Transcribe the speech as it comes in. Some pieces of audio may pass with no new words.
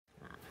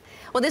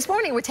Well, this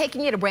morning we're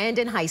taking you to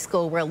Brandon High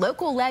School, where a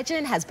local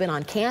legend has been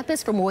on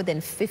campus for more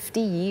than 50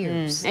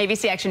 years.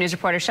 ABC Action News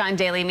reporter Sean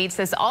Daly meets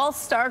this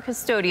all-star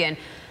custodian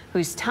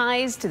whose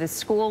ties to the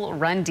school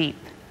run deep.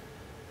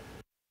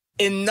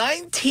 In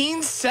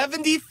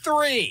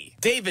 1973,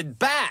 David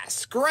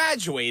Bass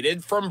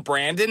graduated from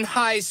Brandon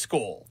High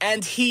School,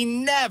 and he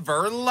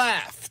never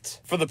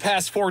left. For the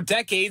past 4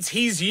 decades,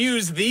 he's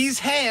used these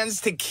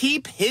hands to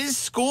keep his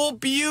school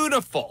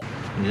beautiful.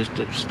 Just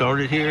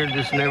started here and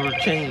just never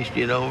changed,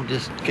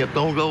 just kept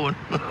on going.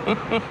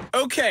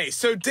 Okay,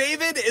 so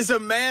David is a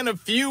man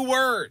of few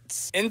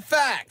words. In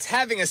fact,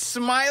 having a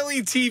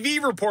smiley TV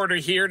reporter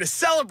here to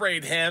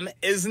celebrate him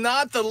is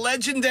not the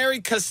legendary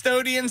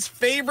custodian's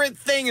favorite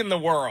thing in the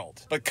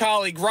world. But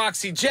colleague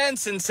Roxy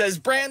Jensen says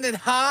Brandon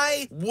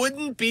High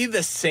wouldn't be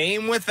the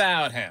same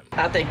without him.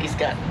 I think he's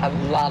got a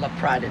lot of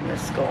pride in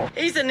this school.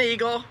 He's an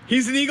Eagle.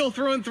 He's an Eagle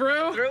through and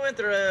through? Through and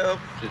through.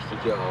 Just a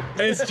job.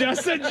 It's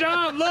just a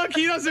job. Look,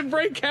 he doesn't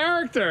break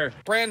character.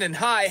 Brandon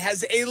High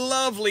has a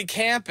lovely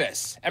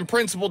campus, and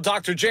Principal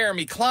Dr.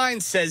 Jeremy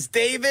Klein says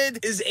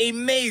David is a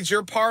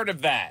major part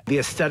of that. The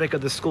aesthetic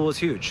of the school is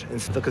huge, and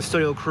the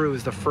custodial crew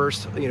is the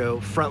first,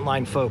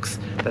 frontline folks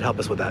that help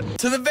us with that.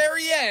 To the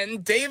very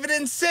end, David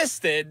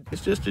insisted,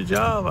 It's just a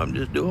job. I'm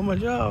just doing my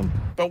job.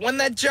 but when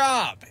that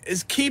job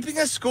is keeping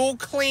a school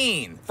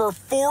clean for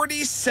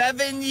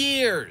 47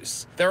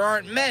 years, there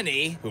aren't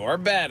many who are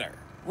better.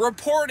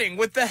 Reporting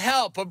with the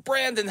help of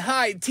Brandon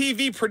High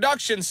TV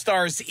production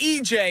stars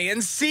EJ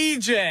and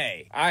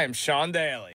CJ, I am Sean Daly.